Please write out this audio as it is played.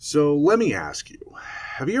So let me ask you,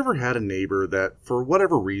 have you ever had a neighbor that, for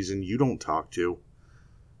whatever reason, you don't talk to?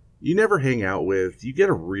 You never hang out with, you get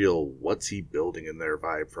a real what's he building in there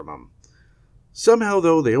vibe from them. Somehow,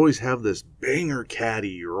 though, they always have this banger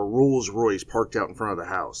caddy or a Rolls Royce parked out in front of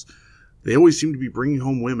the house. They always seem to be bringing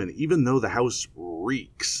home women, even though the house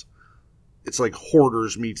reeks. It's like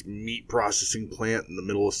Hoarders meets meat processing plant in the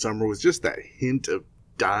middle of summer with just that hint of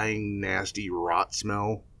dying, nasty rot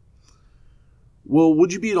smell. Well,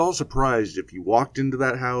 would you be at all surprised if you walked into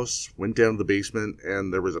that house, went down to the basement,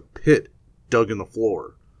 and there was a pit dug in the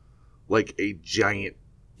floor? Like a giant,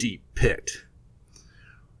 deep pit.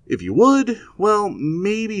 If you would, well,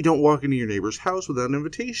 maybe don't walk into your neighbor's house without an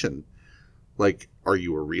invitation. Like, are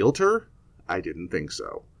you a realtor? I didn't think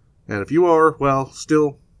so. And if you are, well,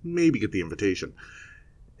 still, maybe get the invitation.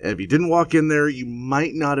 And if you didn't walk in there, you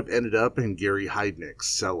might not have ended up in Gary Heidnick's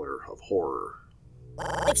cellar of horror.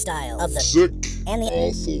 Lifestyle of the Sick and the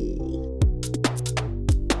awful.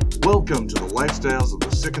 Welcome to the Lifestyles of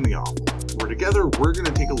the Sick and the Awful, where together we're going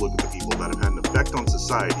to take a look at the people that have had an effect on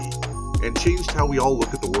society and changed how we all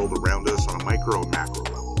look at the world around us on a micro and macro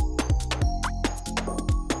level.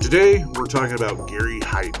 Today, we're talking about Gary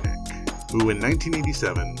Heidnick, who in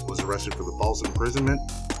 1987 was arrested for the false imprisonment,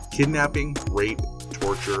 kidnapping, rape,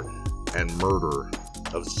 torture, and murder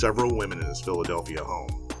of several women in his Philadelphia home.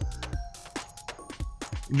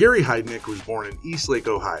 Gary Heidnick was born in Eastlake,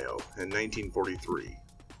 Ohio in 1943.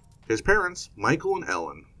 His parents, Michael and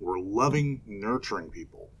Ellen, were loving, nurturing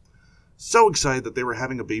people. So excited that they were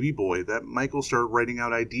having a baby boy that Michael started writing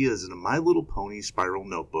out ideas in a My Little Pony spiral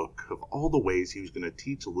notebook of all the ways he was going to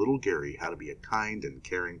teach little Gary how to be a kind and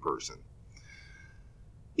caring person.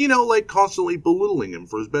 You know, like constantly belittling him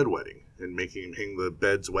for his bedwetting and making him hang the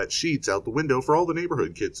bed's wet sheets out the window for all the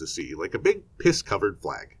neighborhood kids to see, like a big piss-covered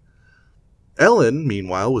flag. Ellen,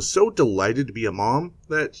 meanwhile, was so delighted to be a mom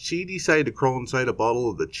that she decided to crawl inside a bottle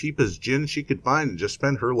of the cheapest gin she could find and just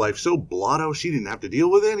spend her life so blotto she didn't have to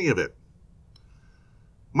deal with any of it.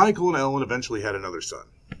 Michael and Ellen eventually had another son,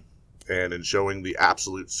 and in showing the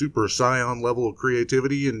absolute super scion level of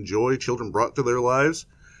creativity and joy children brought to their lives,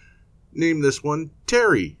 named this one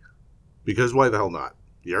Terry, because why the hell not?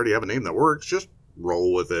 You already have a name that works, just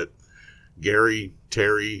roll with it. Gary,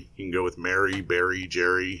 Terry, you can go with Mary, Barry,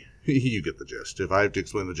 Jerry. You get the gist. If I have to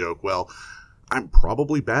explain the joke, well, I'm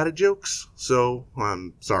probably bad at jokes, so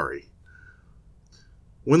I'm sorry.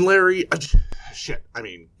 When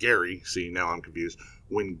Gary, see, now I'm confused.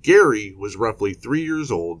 When Gary was roughly 3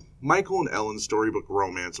 years old, Michael and Ellen's storybook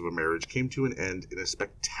romance of a marriage came to an end in a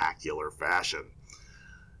spectacular fashion.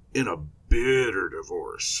 In a bitter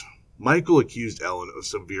divorce, Michael accused Ellen of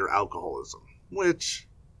severe alcoholism, which,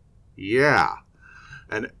 yeah,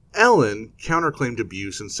 and Ellen counterclaimed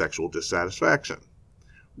abuse and sexual dissatisfaction,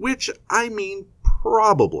 which,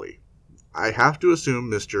 probably. I have to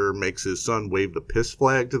assume Mr. makes his son wave the piss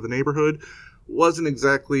flag to the neighborhood wasn't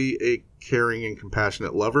exactly a caring and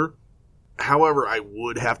compassionate lover. However, I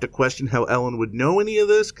would have to question how Ellen would know any of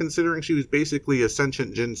this, considering she was basically a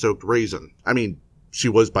sentient gin-soaked raisin. She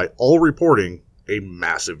was, by all reporting, a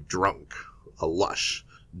massive drunk, a lush,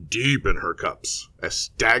 deep in her cups, a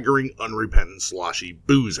staggering, unrepentant, sloshy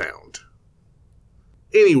booze hound.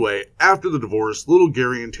 Anyway, after the divorce, little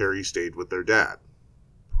Gary and Terry stayed with their dad.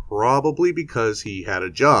 Probably because he had a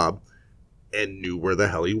job and knew where the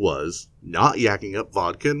hell he was, not yakking up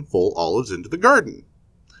vodka and full olives into the garden.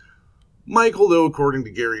 Michael, though, according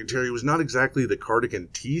to Gary and Terry, was not exactly the cardigan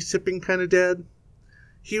tea-sipping kind of dad.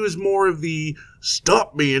 He was more of the,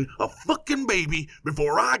 stop being a fucking baby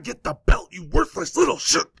before I get the belt, you worthless little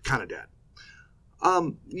shit kind of dad.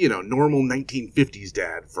 Normal 1950s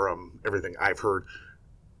dad from everything I've heard.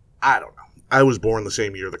 I don't know. I was born the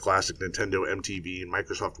same year the classic Nintendo, MTV, and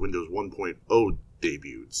Microsoft Windows 1.0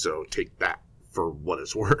 debuted, so take that for what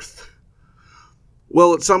it's worth.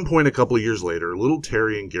 Well, at some point a couple of years later, little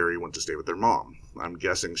Terry and Gary went to stay with their mom. I'm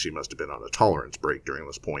guessing she must have been on a tolerance break during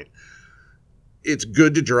this point. It's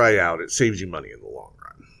good to dry out. It saves you money in the long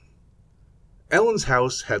run. Ellen's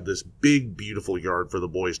house had this big, beautiful yard for the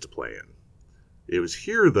boys to play in. It was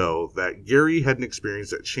here, though, that Gary had an experience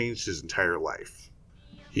that changed his entire life.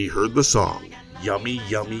 He heard the song, Yummy,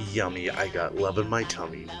 Yummy, Yummy, I Got Love in My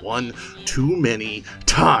Tummy, one too many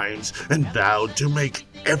times, and vowed to make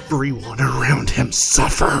everyone around him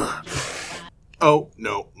suffer. Oh,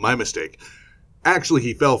 no, my mistake. Actually,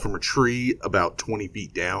 he fell from a tree about 20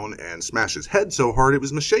 feet down and smashed his head so hard it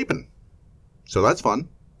was misshapen. So that's fun.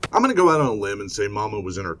 I'm going to go out on a limb and say Mama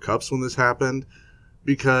was in her cups when this happened,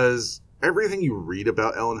 because everything you read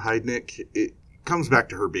about Ellen Heidnick, it comes back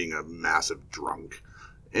to her being a massive drunk.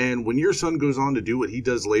 And when your son goes on to do what he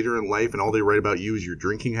does later in life and all they write about you is your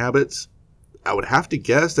drinking habits, I would have to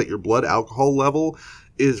guess that your blood alcohol level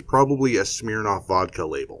is probably a Smirnoff vodka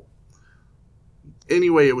label.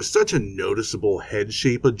 Anyway, it was such a noticeable head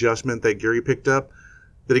shape adjustment that Gary picked up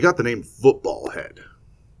that he got the name Football Head.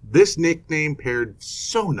 This nickname paired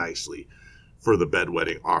so nicely for the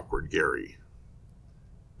bedwetting awkward Gary.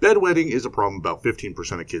 Bedwetting is a problem about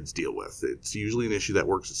 15% of kids deal with. It's usually an issue that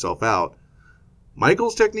works itself out.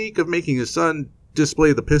 Michael's technique of making his son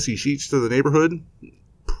display the pissy sheets to the neighborhood,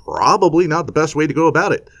 probably not the best way to go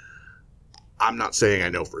about it. I'm not saying I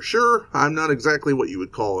know for sure. I'm not exactly what you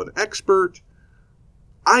would call an expert.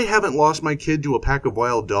 I haven't lost my kid to a pack of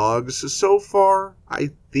wild dogs so far.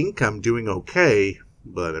 I think I'm doing okay,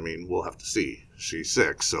 but we'll have to see. She's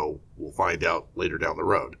 6, so we'll find out later down the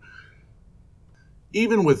road.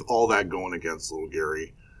 Even with all that going against little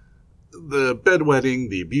Gary, the bedwetting,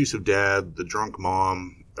 the abusive dad, the drunk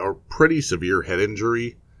mom, a pretty severe head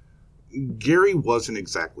injury, Gary wasn't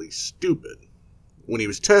exactly stupid. When he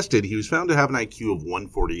was tested, he was found to have an IQ of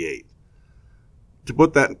 148. To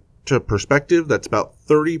put that to perspective, that's about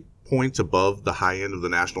 30 points above the high end of the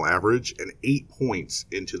national average and 8 points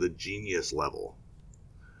into the genius level.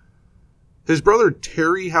 His brother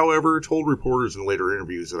Terry, however, told reporters in later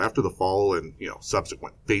interviews that after the fall and,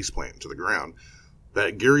 subsequent faceplant to the ground,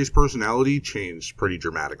 that Gary's personality changed pretty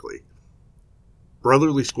dramatically.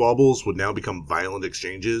 Brotherly squabbles would now become violent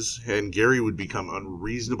exchanges, and Gary would become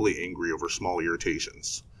unreasonably angry over small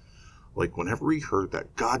irritations. Like whenever he heard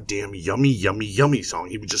that goddamn yummy, yummy, yummy song,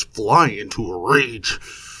 he would just fly into a rage.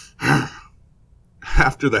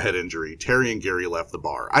 After the head injury, Terry and Gary left the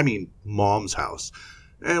bar, Mom's house,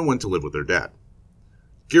 and went to live with their dad.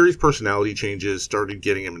 Gary's personality changes started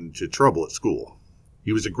getting him into trouble at school.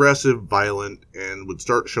 He was aggressive, violent, and would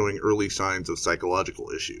start showing early signs of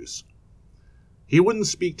psychological issues. He wouldn't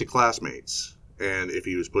speak to classmates, and if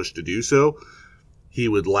he was pushed to do so, he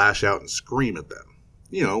would lash out and scream at them.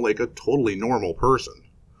 Like a totally normal person.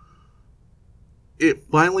 It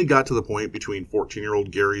finally got to the point between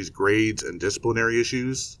 14-year-old Gary's grades and disciplinary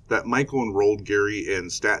issues that Michael enrolled Gary in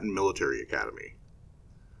Staten Military Academy.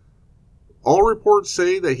 All reports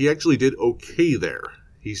say that he actually did okay there.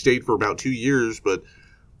 He stayed for about 2 years, but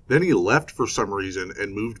then he left for some reason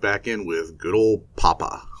and moved back in with good old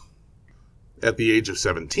Papa. At the age of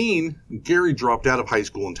 17, Gary dropped out of high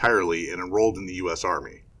school entirely and enrolled in the U.S.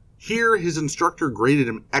 Army. Here, his instructor graded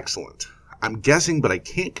him excellent. I'm guessing, but I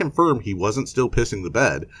can't confirm he wasn't still pissing the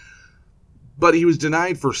bed. But he was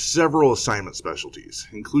denied for several assignment specialties,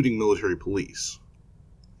 including military police.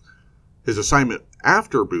 His assignment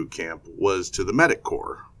after boot camp was to the Medic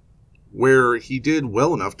Corps, where he did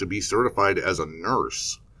well enough to be certified as a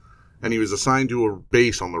nurse, and he was assigned to a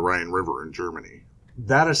base on the Rhine River in Germany.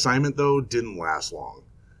 That assignment, though, didn't last long,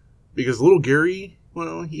 because little Gary,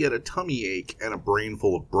 he had a tummy ache and a brain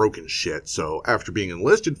full of broken shit, so after being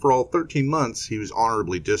enlisted for all 13 months, he was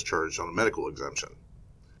honorably discharged on a medical exemption.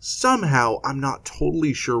 Somehow, I'm not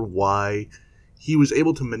totally sure why, he was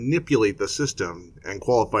able to manipulate the system and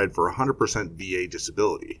qualified for 100% VA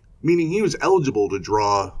disability, meaning he was eligible to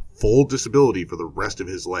draw full disability for the rest of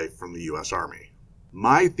his life from the U.S. Army.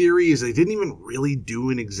 My theory is they didn't even really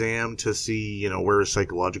do an exam to see, where his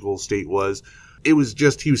psychological state was. It was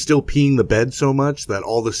just he was still peeing the bed so much that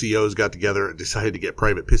all the COs got together and decided to get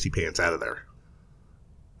Private Pissy Pants out of there.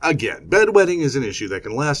 Again, bedwetting is an issue that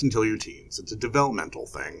can last until your teens. It's a developmental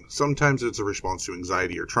thing. Sometimes it's a response to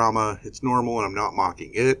anxiety or trauma. It's normal and I'm not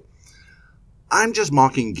mocking it. I'm just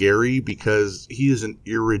mocking Gary because he is an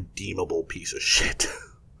irredeemable piece of shit.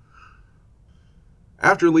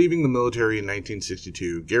 After leaving the military in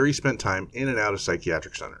 1962, Gary spent time in and out of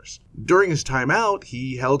psychiatric centers. During his time out,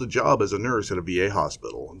 he held a job as a nurse at a VA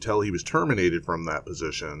hospital until he was terminated from that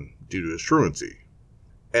position due to his truancy.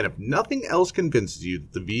 And if nothing else convinces you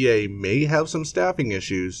that the VA may have some staffing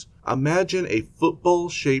issues, imagine a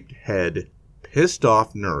football-shaped head,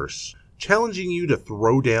 pissed-off nurse challenging you to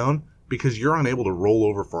throw down because you're unable to roll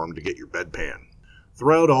over for him to get your bedpan.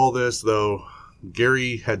 Throughout all this, though,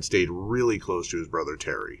 Gary had stayed really close to his brother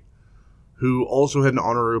Terry, who also had an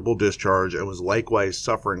honorable discharge and was likewise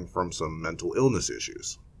suffering from some mental illness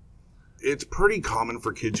issues. It's pretty common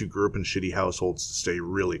for kids who grew up in shitty households to stay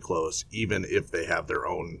really close, even if they have their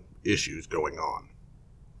own issues going on.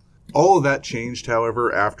 All of that changed,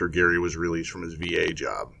 however, after Gary was released from his VA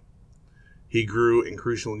job. He grew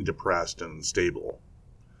increasingly depressed and unstable,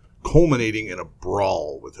 culminating in a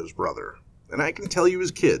brawl with his brother. And I can tell you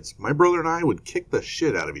as kids, my brother and I would kick the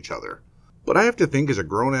shit out of each other. But I have to think as a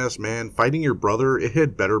grown-ass man, fighting your brother, it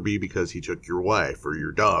had better be because he took your wife or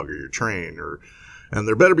your dog or your train or And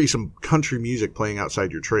there better be some country music playing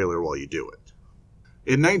outside your trailer while you do it.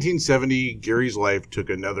 In 1970, Gary's life took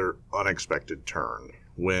another unexpected turn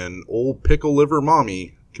when old pickle liver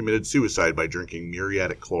mommy committed suicide by drinking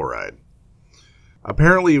muriatic chloride.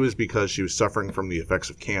 Apparently it was because she was suffering from the effects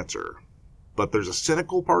of cancer, but there's a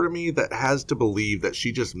cynical part of me that has to believe that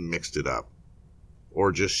she just mixed it up,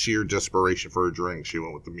 or just sheer desperation for a drink, she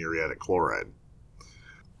went with the muriatic chloride.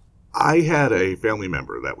 I had a family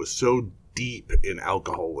member that was so deep in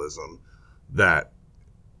alcoholism that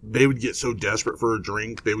they would get so desperate for a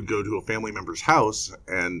drink, they would go to a family member's house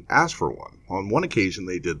and ask for one. On one occasion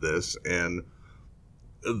they did this, and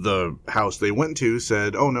the house they went to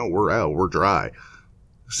said, "Oh no, we're out, we're dry."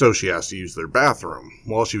 So she asked to use their bathroom.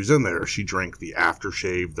 While she was in there, she drank the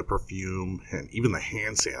aftershave, the perfume, and even the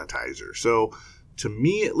hand sanitizer. So, to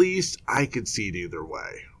me at least, I could see it either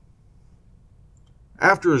way.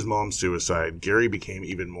 After his mom's suicide, Gary became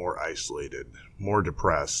even more isolated, more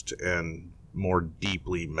depressed, and more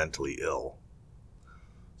deeply mentally ill.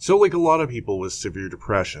 So, like a lot of people with severe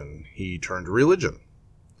depression, he turned to religion.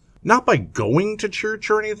 Not by going to church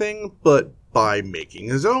or anything, but by making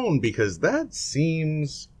his own, because that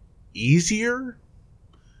seems easier.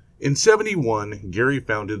 In 1971, Gary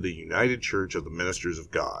founded the United Church of the Ministers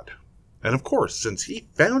of God. And of course, since he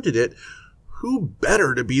founded it, who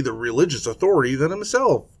better to be the religious authority than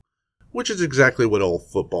himself? Which is exactly what old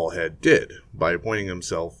football head did, by appointing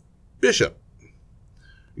himself bishop.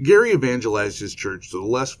 Gary evangelized his church to the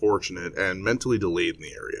less fortunate and mentally delayed in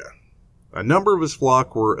the area. A number of his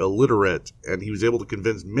flock were illiterate, and he was able to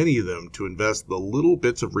convince many of them to invest the little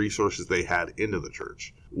bits of resources they had into the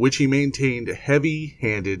church, which he maintained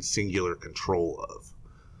heavy-handed singular control of.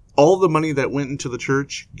 All the money that went into the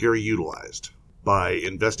church, Gary utilized. By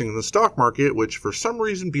investing in the stock market, which for some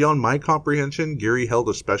reason beyond my comprehension, Gary held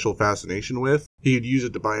a special fascination with, he would use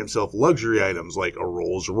it to buy himself luxury items like a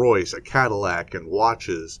Rolls Royce, a Cadillac, and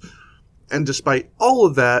watches. And despite all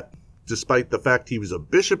of that, despite the fact he was a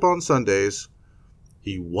bishop on Sundays,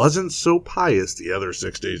 he wasn't so pious the other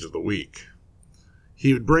 6 days of the week.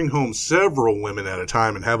 He would bring home several women at a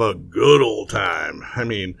time and have a good old time. I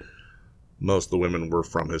mean, most of the women were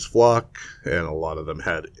from his flock, and a lot of them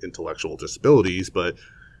had intellectual disabilities, but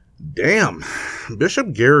damn,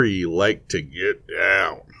 Bishop Gary liked to get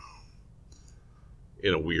down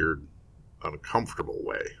in a weird, uncomfortable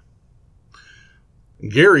way.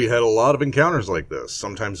 Gary had a lot of encounters like this,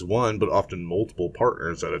 sometimes one, but often multiple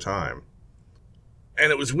partners at a time.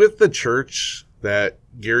 And it was with the church that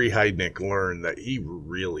Gary Heidnick learned that he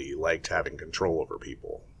really liked having control over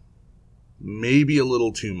people. Maybe a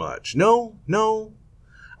little too much. No.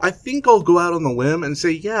 I think I'll go out on the limb and say,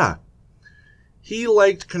 yeah, he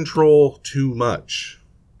liked control too much.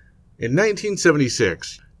 In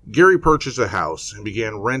 1976, Gary purchased a house and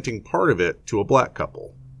began renting part of it to a black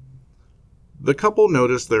couple. The couple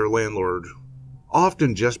noticed their landlord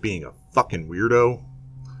often just being a fucking weirdo,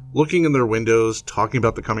 looking in their windows, talking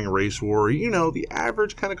about the coming race war, the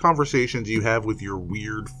average kind of conversations you have with your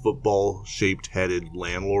weird football-shaped headed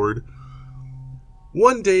landlord.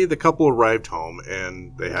 One day, the couple arrived home,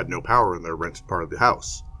 and they had no power in their rented part of the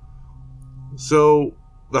house. So,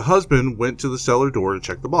 the husband went to the cellar door to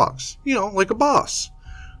check the box, like a boss.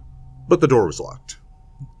 But the door was locked.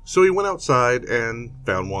 So he went outside and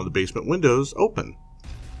found one of the basement windows open.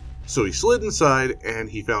 So he slid inside, and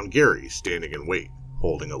he found Gary standing in wait,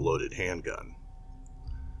 holding a loaded handgun.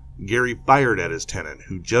 Gary fired at his tenant,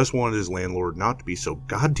 who just wanted his landlord not to be so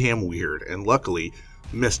goddamn weird, and luckily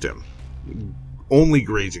missed him, only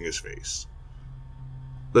grazing his face.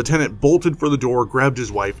 The tenant bolted for the door, grabbed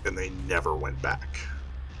his wife, and they never went back.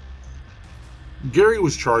 Gary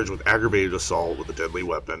was charged with aggravated assault with a deadly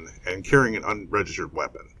weapon and carrying an unregistered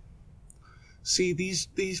weapon. See,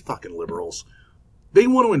 these fucking liberals, they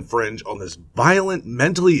want to infringe on this violent,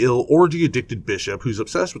 mentally ill, orgy-addicted bishop who's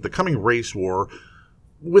obsessed with the coming race war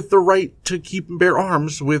with the right to keep and bear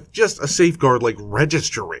arms with just a safeguard like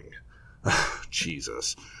registering.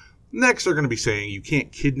 Jesus. Next, they're going to be saying you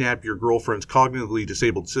can't kidnap your girlfriend's cognitively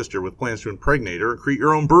disabled sister with plans to impregnate her and create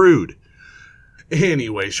your own brood.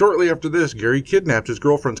 Anyway, shortly after this, Gary kidnapped his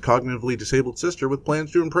girlfriend's cognitively disabled sister with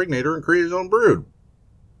plans to impregnate her and create his own brood.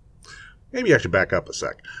 Maybe I should back up a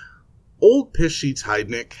sec. Old Piss Sheets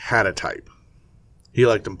Heidnick had a type. He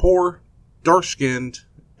liked them poor, dark-skinned,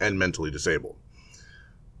 and mentally disabled.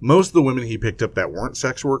 Most of the women he picked up that weren't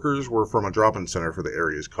sex workers were from a drop-in center for the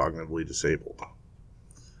area's cognitively disabled.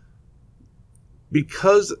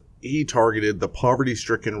 Because he targeted the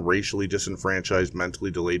poverty-stricken, racially disenfranchised,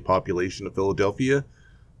 mentally delayed population of Philadelphia,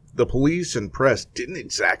 the police and press didn't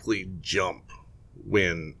exactly jump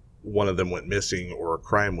when one of them went missing or a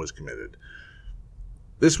crime was committed.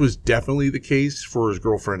 This was definitely the case for his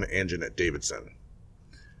girlfriend Anjanette Davidson.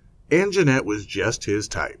 Anjanette was just his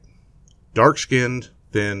type. Dark-skinned,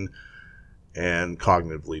 thin, and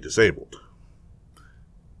cognitively disabled.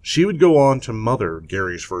 She would go on to mother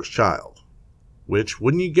Gary's first child, which,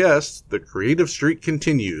 wouldn't you guess, the creative streak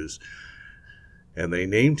continues, and they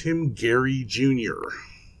named him Gary Jr.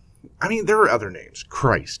 I mean, there are other names.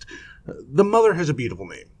 Christ. The mother has a beautiful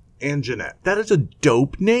name, Anjanette. That is a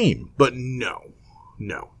dope name, but no,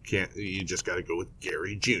 can't. You just got to go with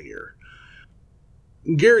Gary Jr.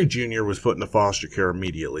 Gary Jr. was put into foster care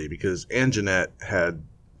immediately because Anjanette had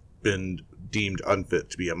been deemed unfit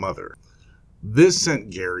to be a mother. This sent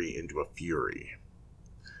Gary into a fury.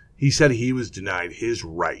 He said he was denied his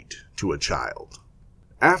right to a child.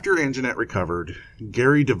 After Anjanette recovered,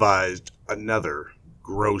 Gary devised another,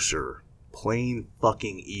 grosser, plain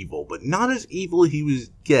fucking evil, but not as evil he was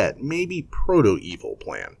maybe proto-evil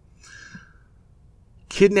plan.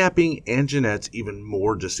 Kidnapping Anjanette's even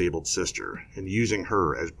more disabled sister and using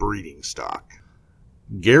her as breeding stock.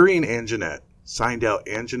 Gary and Anjanette signed out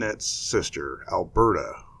Anjanette's sister,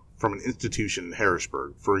 Alberta, from an institution in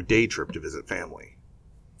Harrisburg for a day trip to visit family.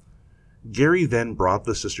 Gary then brought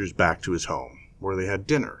the sisters back to his home, where they had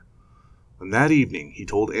dinner. And that evening, he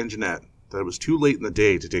told Anjanette that it was too late in the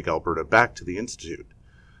day to take Alberta back to the institute,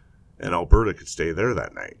 and Alberta could stay there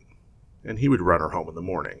that night, and he would run her home in the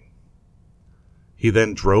morning. He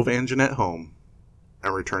then drove Anjanette home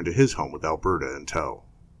and returned to his home with Alberta in tow.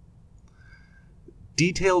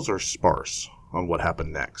 Details are sparse on what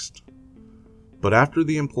happened next, but after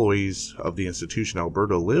the employees of the institution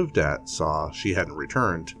Alberta lived at saw she hadn't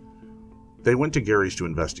returned, they went to Gary's to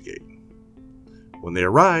investigate. When they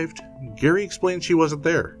arrived, Gary explained she wasn't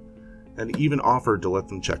there, and even offered to let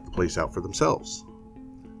them check the place out for themselves.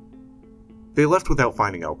 They left without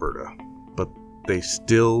finding Alberta, but they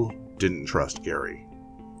still didn't trust Gary.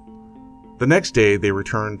 The next day, they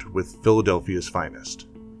returned with Philadelphia's finest.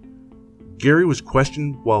 Gary was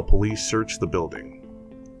questioned while police searched the building,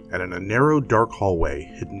 and in a narrow, dark hallway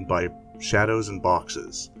hidden by shadows and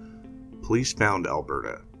boxes, police found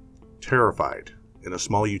Alberta, terrified, in a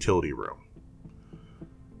small utility room.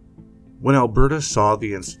 When Alberta saw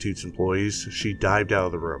the Institute's employees, she dived out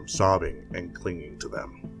of the room, sobbing and clinging to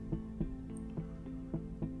them.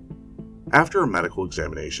 After a medical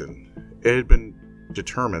examination, it had been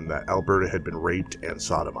determined that Alberta had been raped and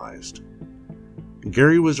sodomized.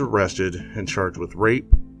 Gary was arrested and charged with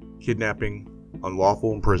rape, kidnapping,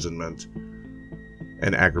 unlawful imprisonment,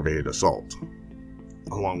 and aggravated assault,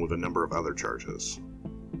 along with a number of other charges.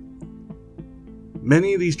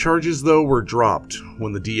 Many of these charges, though, were dropped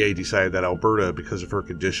when the DA decided that Alberta, because of her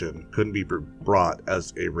condition, couldn't be brought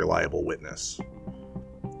as a reliable witness.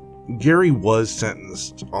 Gary was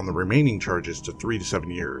sentenced on the remaining charges to 3 to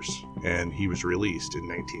 7 years, and he was released in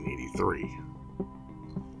 1983.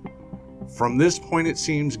 From this point, it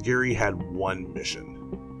seems Gary had one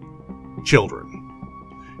mission: children.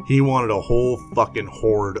 He wanted a whole fucking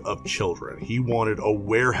horde of children. He wanted a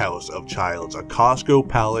warehouse of childs, a Costco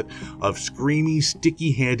pallet of screamy,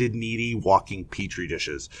 sticky-handed, needy, walking petri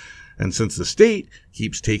dishes. And since the state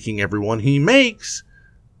keeps taking everyone he makes,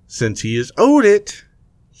 since he is owed it,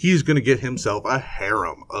 he's going to get himself a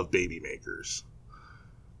harem of baby makers.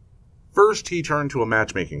 First, he turned to a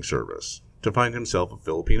matchmaking service to find himself a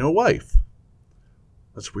Filipino wife.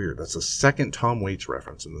 That's weird. That's the second Tom Waits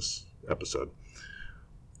reference in this episode.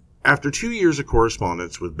 After 2 years of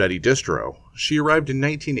correspondence with Betty Distro, she arrived in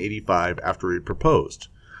 1985 after he proposed.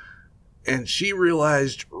 And she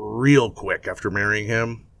realized real quick after marrying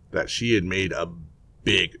him that she had made a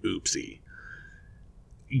big oopsie.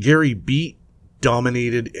 Gary beat,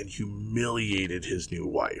 dominated, and humiliated his new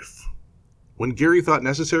wife. When Gary thought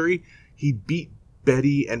necessary, he'd beat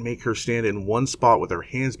Betty and make her stand in one spot with her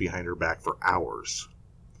hands behind her back for hours.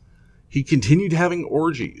 He continued having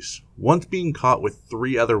orgies. Once being caught with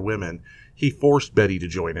 3 other women, he forced Betty to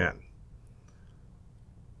join in.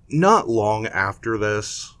 Not long after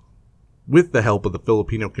this, with the help of the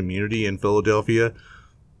Filipino community in Philadelphia,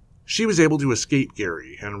 she was able to escape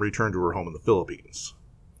Gary and return to her home in the Philippines.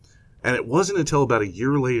 And it wasn't until about a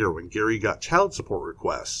year later, when Gary got child support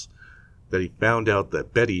requests, that he found out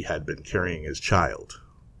that Betty had been carrying his child.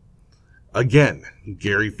 Again,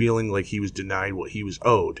 Gary, feeling like he was denied what he was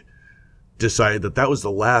owed, decided that that was the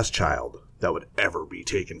last child that would ever be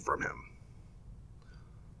taken from him.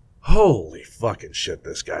 Holy fucking shit,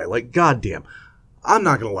 this guy. Like, goddamn. I'm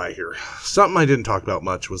not gonna lie here. Something I didn't talk about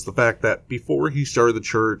much was the fact that before he started the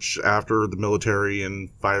church, after the military and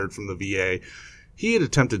fired from the VA, he had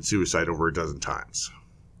attempted suicide over a dozen times.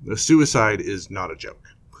 The suicide is not a joke.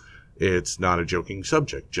 It's not a joking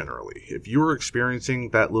subject, generally. If you're experiencing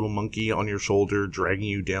that little monkey on your shoulder dragging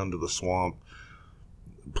you down to the swamp,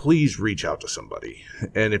 please reach out to somebody.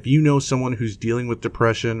 And if you know someone who's dealing with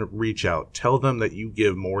depression, reach out. Tell them that you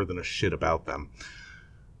give more than a shit about them.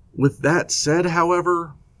 With that said,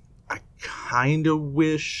 however, I kind of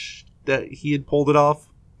wish that he had pulled it off.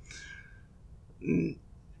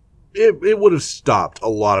 It would have stopped a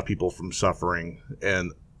lot of people from suffering,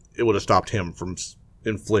 and it would have stopped him from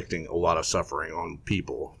inflicting a lot of suffering on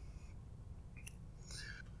people.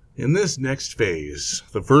 In this next phase,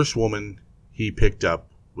 the first woman he picked up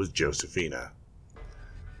was Josephina.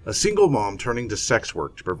 A single mom turning to sex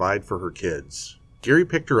work to provide for her kids. Gary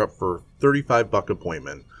picked her up for a $35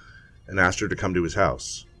 appointment and asked her to come to his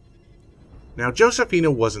house. Now, Josephina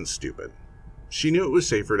wasn't stupid. She knew it was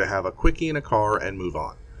safer to have a quickie in a car and move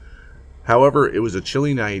on. However, it was a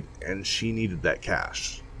chilly night and she needed that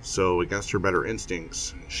cash. So, against her better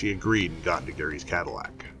instincts, she agreed and got into Gary's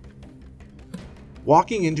Cadillac.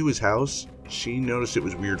 Walking into his house, she noticed it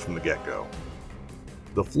was weird from the get-go.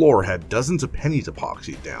 The floor had dozens of pennies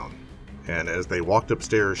epoxied down, and as they walked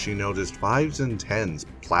upstairs, she noticed 5s and 10s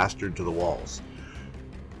plastered to the walls.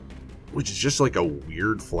 Which is just like a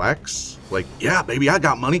weird flex. Like, yeah, baby, I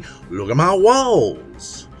got money. Look at my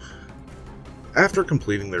walls. After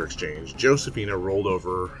completing their exchange, Josephina rolled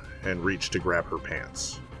over and reached to grab her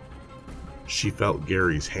pants. She felt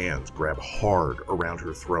Gary's hands grab hard around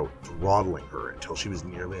her throat, throttling her until she was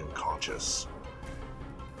nearly unconscious.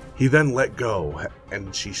 He then let go,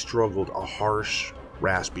 and she struggled a harsh,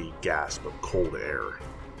 raspy gasp of cold air.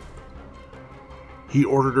 He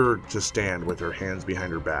ordered her to stand with her hands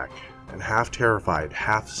behind her back, and half terrified,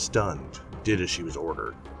 half stunned, did as she was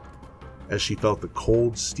ordered, as she felt the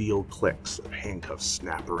cold steel clicks of handcuffs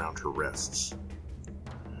snap around her wrists.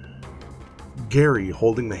 Gary,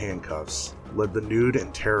 holding the handcuffs, led the nude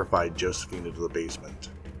and terrified Josephina to the basement.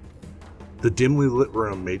 The dimly lit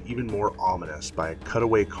room made even more ominous by a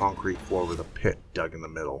cutaway concrete floor with a pit dug in the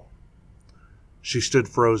middle. She stood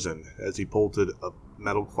frozen as he pulled a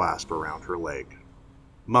metal clasp around her leg.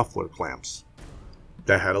 Muffler clamps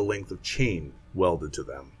that had a length of chain welded to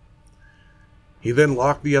them. He then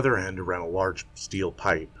locked the other end around a large steel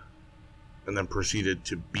pipe, and then proceeded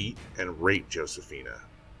to beat and rape Josephina,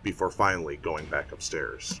 before finally going back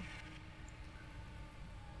upstairs.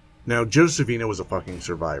 Now, Josephina was a fucking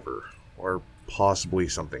survivor, or possibly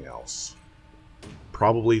something else.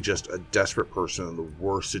 Probably just a desperate person in the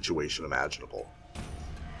worst situation imaginable.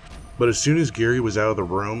 But as soon as Gary was out of the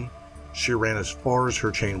room, she ran as far as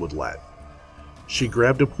her chain would let. She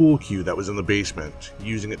grabbed a pool cue that was in the basement,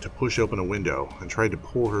 using it to push open a window, and tried to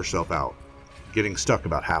pull herself out, getting stuck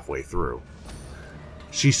about halfway through.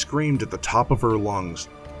 She screamed at the top of her lungs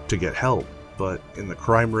to get help, but in the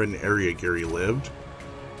crime-ridden area Gary lived,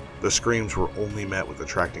 the screams were only met with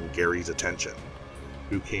attracting Gary's attention,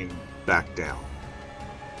 who came back down.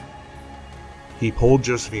 He pulled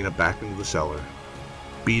Josephina back into the cellar,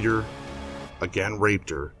 beat her, again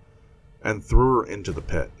raped her, and threw her into the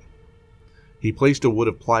pit. He placed a wood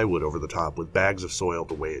of plywood over the top with bags of soil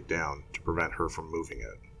to weigh it down to prevent her from moving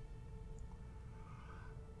it.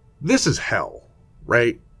 This is hell,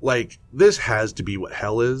 right? Like, this has to be what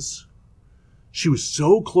hell is. She was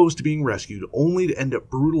so close to being rescued, only to end up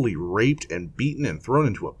brutally raped and beaten and thrown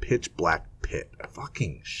into a pitch black pit.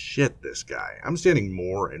 Fucking shit, this guy. I'm standing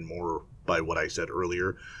more and more by what I said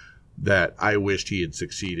earlier, that I wished he had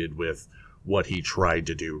succeeded with what he tried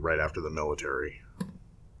to do right after the military.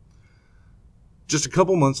 Just a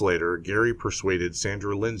couple months later, Gary persuaded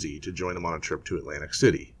Sandra Lindsay to join him on a trip to Atlantic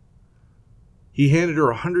City. He handed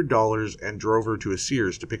her $100 and drove her to a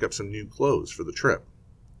Sears to pick up some new clothes for the trip.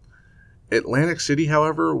 Atlantic City,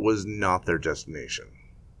 however, was not their destination,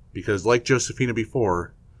 because like Josephina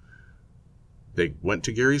before, they went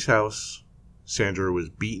to Gary's house, Sandra was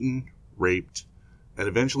beaten, raped, and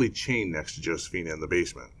eventually chained next to Josephina in the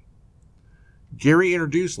basement. Gary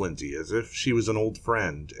introduced Lindsay as if she was an old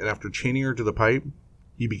friend, and after chaining her to the pipe,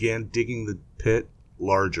 he began digging the pit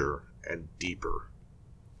larger and deeper.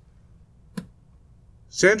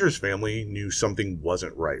 Sandra's family knew something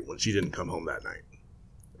wasn't right when she didn't come home that night.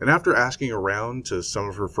 And after asking around to some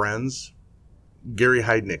of her friends, Gary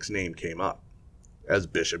Heidnick's name came up as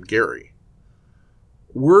Bishop Gary.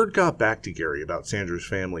 Word got back to Gary about Sandra's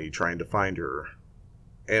family trying to find her.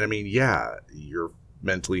 And I mean, yeah, your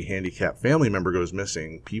mentally handicapped family member goes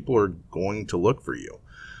missing, people are going to look for you.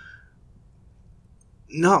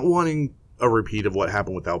 Not wanting a repeat of what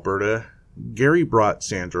happened with Alberta, Gary brought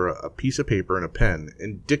Sandra a piece of paper and a pen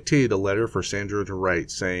and dictated a letter for Sandra to write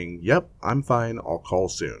saying, "Yep, I'm fine, I'll call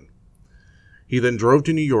soon." He then drove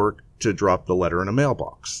to New York to drop the letter in a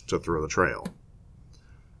mailbox to throw the trail.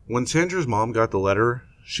 When Sandra's mom got the letter,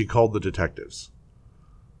 she called the detectives.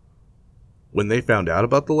 When they found out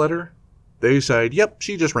about the letter, they decided, yep,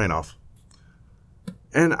 she just ran off.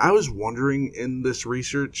 And I was wondering in this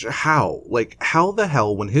research, how the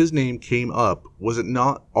hell, when his name came up, was it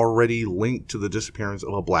not already linked to the disappearance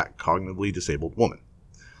of a black cognitively disabled woman?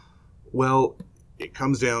 Well, it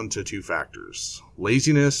comes down to two factors: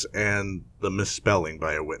 laziness and the misspelling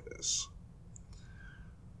by a witness.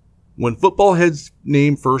 When Footballhead's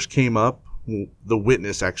name first came up, the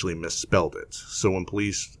witness actually misspelled it. So when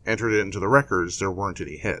police entered it into the records, there weren't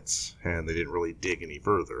any hits, and they didn't really dig any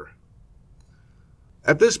further.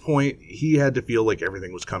 At this point, he had to feel like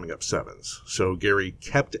everything was coming up sevens, so Gary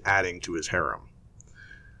kept adding to his harem.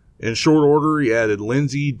 In short order, he added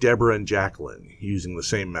Lindsay, Deborah, and Jacqueline, using the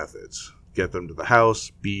same methods: get them to the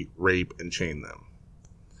house, beat, rape, and chain them.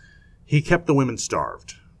 He kept the women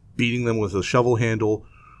starved, beating them with a shovel handle,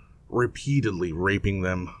 repeatedly raping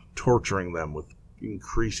them, torturing them with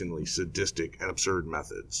increasingly sadistic and absurd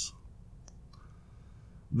methods.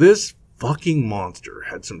 This fucking monster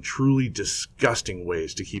had some truly disgusting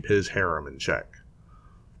ways to keep his harem in check.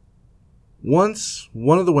 Once,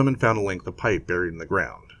 one of the women found a length of pipe buried in the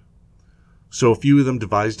ground, so a few of them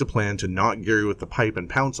devised a plan to knock Gary with the pipe and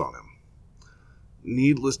pounce on him.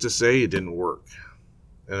 Needless to say, it didn't work,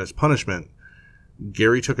 and as punishment,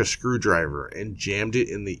 Gary took a screwdriver and jammed it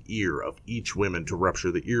in the ear of each woman to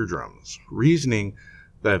rupture the eardrums, reasoning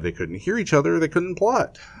that if they couldn't hear each other, they couldn't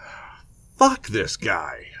plot. Fuck this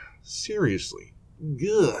guy. Seriously.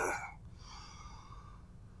 Gah.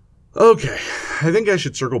 Okay, I think I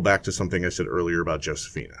should circle back to something I said earlier about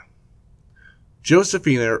Josephina.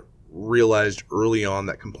 Josephina realized early on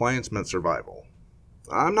that compliance meant survival.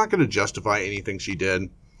 I'm not going to justify anything she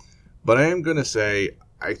did, but I am going to say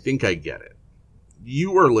I think I get it.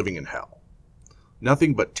 You are living in hell.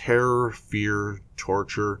 Nothing but terror, fear,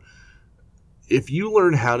 torture. If you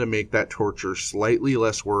learn how to make that torture slightly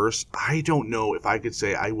less worse, I don't know if I could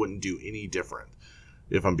say I wouldn't do any different,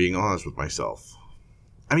 if I'm being honest with myself.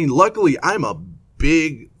 I mean, luckily, I'm a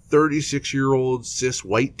big 36-year-old cis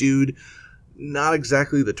white dude, not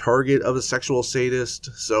exactly the target of a sexual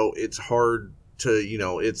sadist, so it's hard to,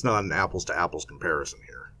 it's not an apples-to-apples comparison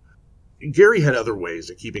here. Gary had other ways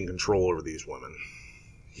of keeping control over these women.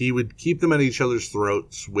 He would keep them at each other's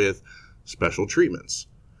throats with special treatments.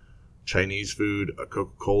 Chinese food, a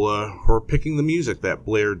Coca-Cola, or picking the music that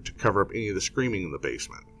blared to cover up any of the screaming in the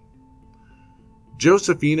basement.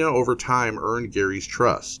 Josephina, over time, earned Gary's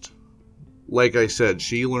trust. Like I said,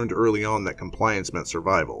 she learned early on that compliance meant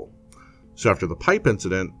survival. So after the pipe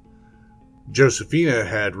incident, Josephina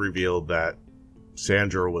had revealed that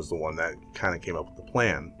Sandra was the one that kind of came up with the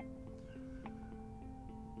plan.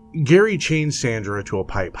 Gary chained Sandra to a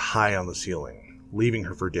pipe high on the ceiling, leaving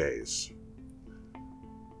her for days.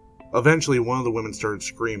 Eventually, one of the women started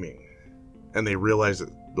screaming, and they realized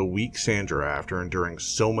that the weak Sandra, after enduring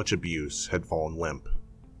so much abuse, had fallen limp.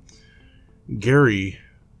 Gary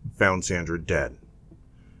found Sandra dead,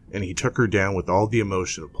 and he took her down with all the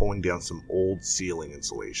emotion of pulling down some old ceiling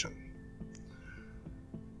insulation.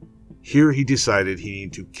 Here he decided he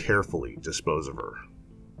needed to carefully dispose of her.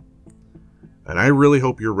 And I really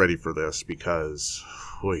hope you're ready for this because,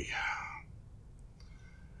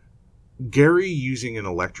 Gary, using an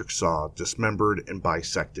electric saw, dismembered and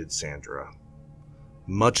bisected Sandra.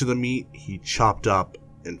 Much of the meat he chopped up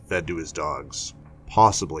and fed to his dogs,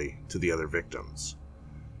 possibly to the other victims.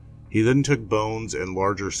 He then took bones and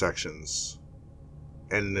larger sections,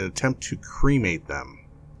 and in an attempt to cremate them,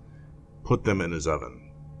 put them in his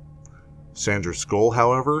oven. Sandra's skull,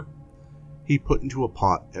 however, he put into a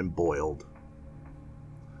pot and boiled.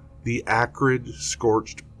 The acrid,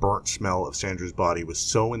 scorched, burnt smell of Sandra's body was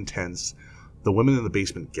so intense, the women in the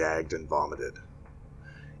basement gagged and vomited.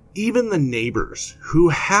 Even the neighbors, who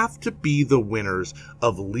have to be the winners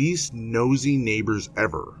of least nosy neighbors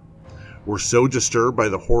ever, were so disturbed by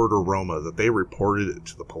the horrid aroma that they reported it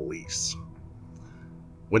to the police.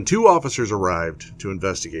 When 2 officers arrived to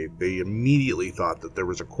investigate, they immediately thought that there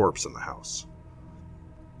was a corpse in the house.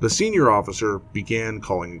 The senior officer began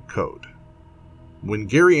calling a code. When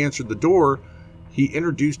Gary answered the door, he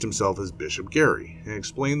introduced himself as Bishop Gary and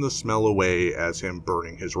explained the smell away as him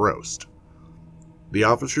burning his roast. The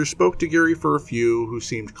officer spoke to Gary for a few, who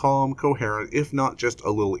seemed calm, coherent, if not just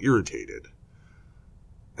a little irritated.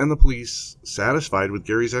 And the police, satisfied with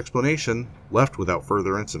Gary's explanation, left without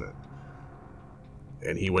further incident.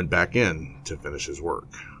 And he went back in to finish his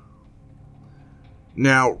work.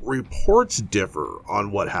 Now, reports differ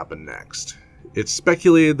on what happened next. It's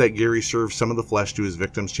speculated that Gary served some of the flesh to his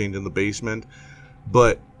victims chained in the basement,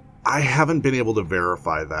 but I haven't been able to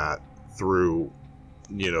verify that through,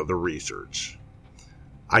 the research.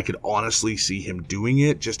 I could honestly see him doing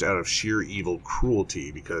it just out of sheer evil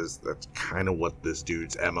cruelty, because that's kind of what this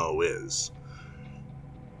dude's MO is.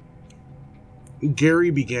 Gary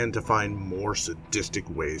began to find more sadistic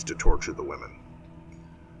ways to torture the women.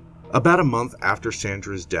 About a month after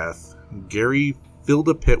Sandra's death, Gary filled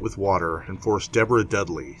a pit with water and forced Deborah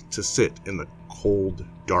Dudley to sit in the cold,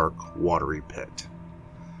 dark, watery pit.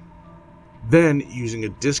 Then, using a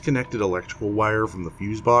disconnected electrical wire from the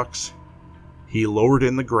fuse box, he lowered it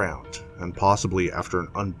in the ground, and possibly after an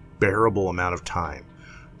unbearable amount of time,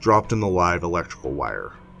 dropped in the live electrical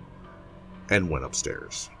wire, and went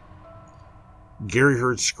upstairs. Gary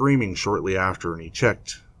heard screaming shortly after, and he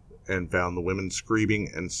checked and found the women screaming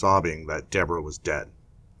and sobbing that Deborah was dead.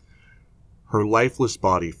 Her lifeless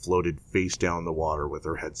body floated face down in the water with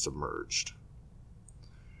her head submerged.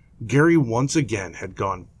 Gary once again had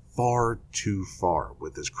gone far too far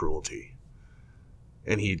with his cruelty,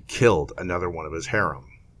 and he had killed another one of his harem.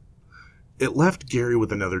 It left Gary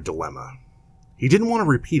with another dilemma. He didn't want a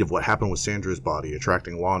repeat of what happened with Sandra's body,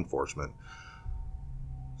 attracting law enforcement.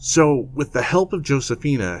 So, with the help of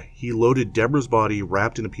Josefina, he loaded Deborah's body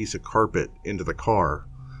wrapped in a piece of carpet into the car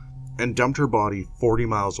and dumped her body 40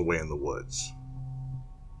 miles away in the woods.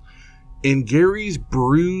 In Gary's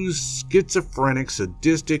bruised, schizophrenic,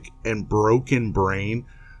 sadistic, and broken brain,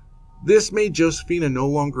 this made Josefina no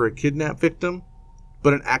longer a kidnap victim,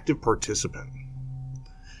 but an active participant.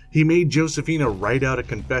 He made Josefina write out a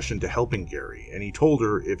confession to helping Gary, and he told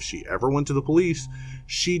her if she ever went to the police,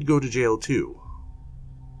 she'd go to jail too.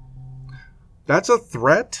 That's a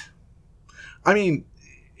threat? I mean,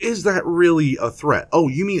 is that really a threat? Oh,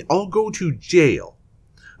 you mean I'll go to jail?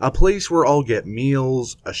 A place where I'll get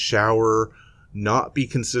meals, a shower, not be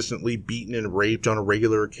consistently beaten and raped on a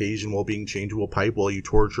regular occasion while being chained to a pipe while you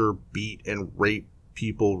torture, beat, and rape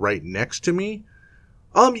people right next to me?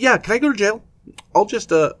 Yeah, can I go to jail?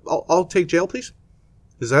 I'll take jail, please.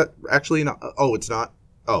 Is that actually not? Oh, it's not?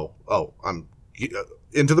 I'm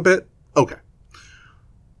into the pit? Okay.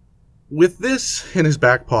 With this in his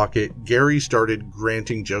back pocket, Gary started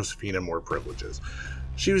granting Josefina more privileges.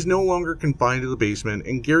 She was no longer confined to the basement,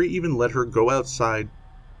 and Gary even let her go outside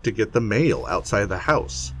to get the mail outside the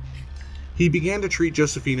house. He began to treat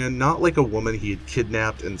Josefina not like a woman he had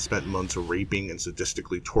kidnapped and spent months raping and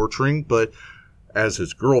sadistically torturing, but as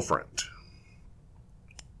his girlfriend.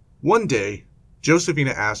 One day,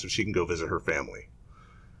 Josefina asked if she can go visit her family,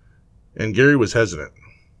 and Gary was hesitant.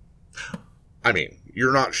 I mean,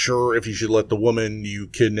 you're not sure if you should let the woman you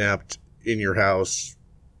kidnapped in your house,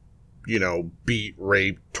 beat,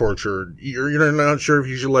 rape, torture. You're not sure if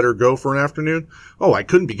you should let her go for an afternoon? Oh, I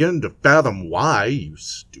couldn't begin to fathom why, you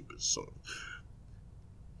stupid son.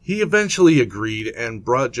 He eventually agreed and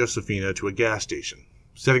brought Josefina to a gas station,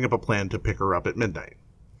 setting up a plan to pick her up at midnight.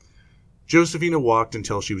 Josefina walked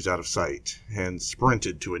until she was out of sight and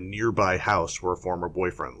sprinted to a nearby house where a former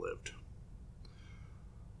boyfriend lived.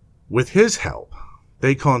 With his help,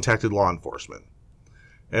 they contacted law enforcement,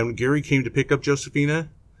 and when Gary came to pick up Josefina,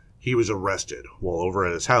 he was arrested. While over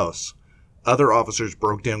at his house, other officers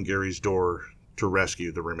broke down Gary's door to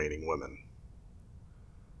rescue the remaining women.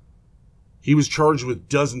 He was charged with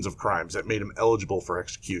dozens of crimes that made him eligible for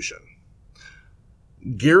execution.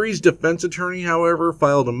 Gary's defense attorney, however,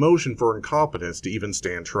 filed a motion for incompetence to even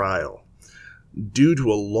stand trial. Due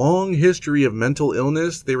to a long history of mental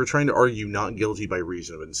illness, they were trying to argue not guilty by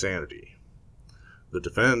reason of insanity. The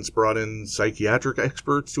defense brought in psychiatric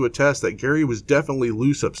experts to attest that Gary was definitely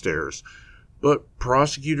loose upstairs, but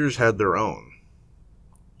prosecutors had their own.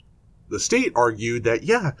 The state argued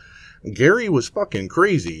that, Gary was fucking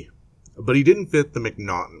crazy, but he didn't fit the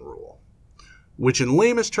McNaughton rule, which in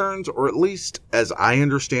lamest terms, or at least as I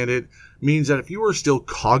understand it, means that if you are still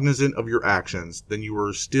cognizant of your actions, then you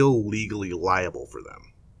are still legally liable for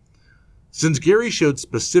them. Since Gary showed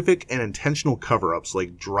specific and intentional cover-ups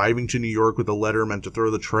like driving to New York with a letter meant to throw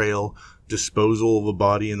the trail, disposal of a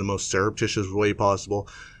body in the most surreptitious way possible,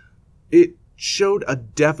 it showed a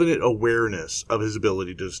definite awareness of his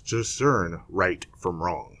ability to discern right from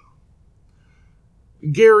wrong.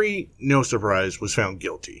 Gary, no surprise, was found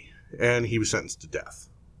guilty, and he was sentenced to death.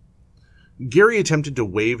 Gary attempted to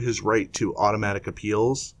waive his right to automatic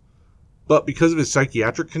appeals, but because of his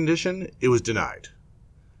psychiatric condition, it was denied.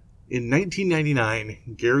 In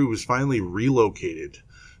 1999, Gary was finally relocated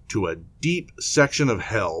to a deep section of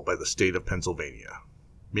hell by the state of Pennsylvania,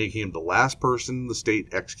 making him the last person the state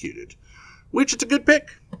executed, which is a good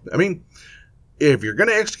pick. I mean, if you're going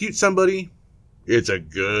to execute somebody, it's a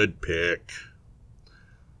good pick.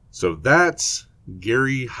 So that's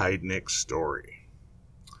Gary Heidnick's story.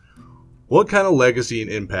 What kind of legacy and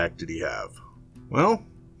impact did he have? Well,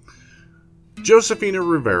 Josefina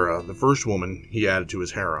Rivera, the first woman he added to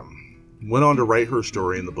his harem, went on to write her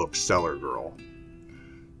story in the book Cellar Girl.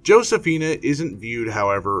 Josefina isn't viewed,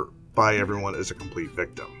 however, by everyone as a complete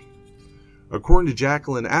victim. According to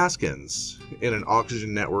Jacqueline Askins, in an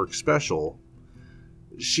Oxygen Network special,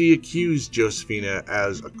 she accused Josefina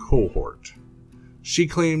as a cohort. She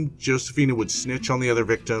claimed Josefina would snitch on the other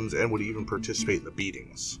victims and would even participate in the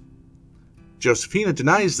beatings. Josefina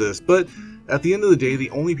denies this, but at the end of the day,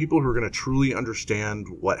 the only people who are going to truly understand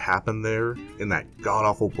what happened there in that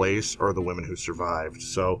god-awful place are the women who survived.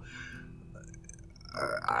 So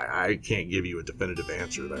I can't give you a definitive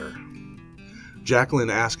answer there. Jacqueline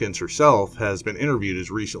Askins herself has been interviewed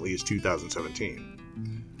as recently as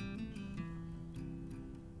 2017.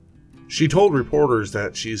 She told reporters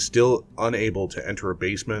that she's still unable to enter a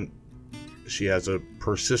basement, she has a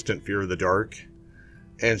persistent fear of the dark,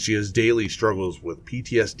 and she has daily struggles with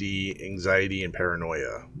PTSD, anxiety, and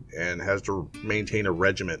paranoia, and has to maintain a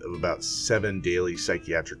regimen of about 7 daily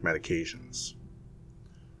psychiatric medications.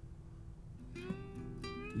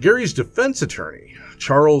 Gary's defense attorney,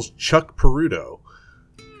 Charles Chuck Peruto,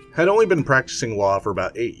 had only been practicing law for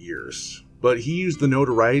about 8 years, but he used the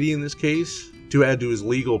notoriety in this case to add to his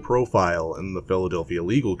legal profile in the Philadelphia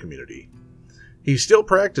legal community. He's still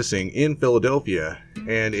practicing in Philadelphia,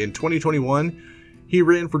 and in 2021, he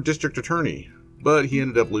ran for district attorney, but he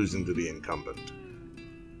ended up losing to the incumbent.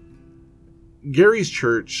 Gary's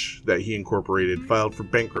church that he incorporated filed for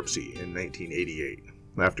bankruptcy in 1988,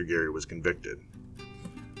 after Gary was convicted.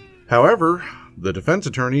 However, the defense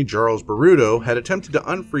attorney, Charles Peruto, had attempted to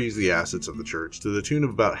unfreeze the assets of the church to the tune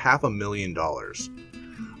of about $500,000.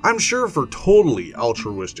 I'm sure for totally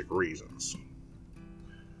altruistic reasons.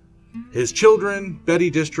 His children, Betty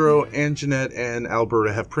Distro, and Jeanette and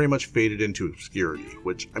Alberta, have pretty much faded into obscurity,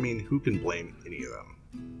 which, I mean, who can blame any of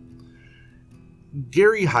them?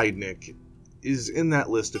 Gary Heidnick is in that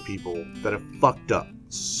list of people that have fucked up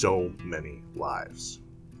so many lives.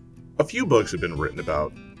 A few books have been written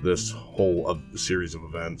about this whole series of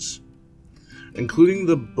events, including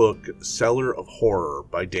the book Cellar of Horror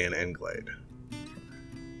by Dan Englade,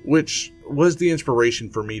 which was the inspiration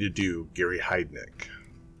for me to do Gary Heidnick.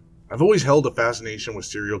 I've always held a fascination with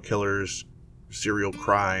serial killers, serial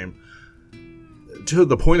crime, to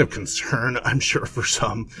the point of concern, I'm sure, for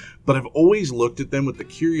some, but I've always looked at them with the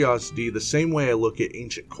curiosity the same way I look at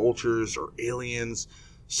ancient cultures or aliens,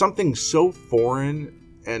 something so foreign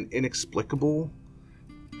and inexplicable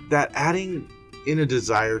that adding in a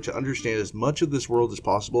desire to understand as much of this world as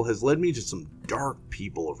possible has led me to some dark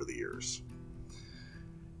people over the years.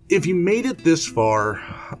 If you made it this far,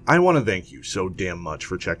 I want to thank you so damn much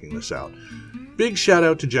for checking this out. Big shout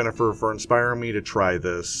out to Jennifer for inspiring me to try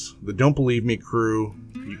this. The Don't Believe Me crew.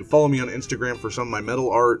 You can follow me on Instagram for some of my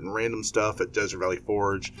metal art and random stuff at Desert Valley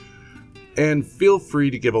Forge. And feel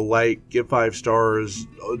free to give a like, give 5 stars,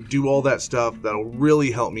 do all that stuff. That'll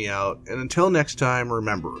really help me out. And until next time,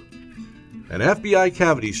 remember, an FBI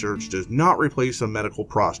cavity search does not replace a medical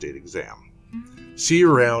prostate exam. See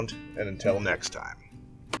you around, and until next time.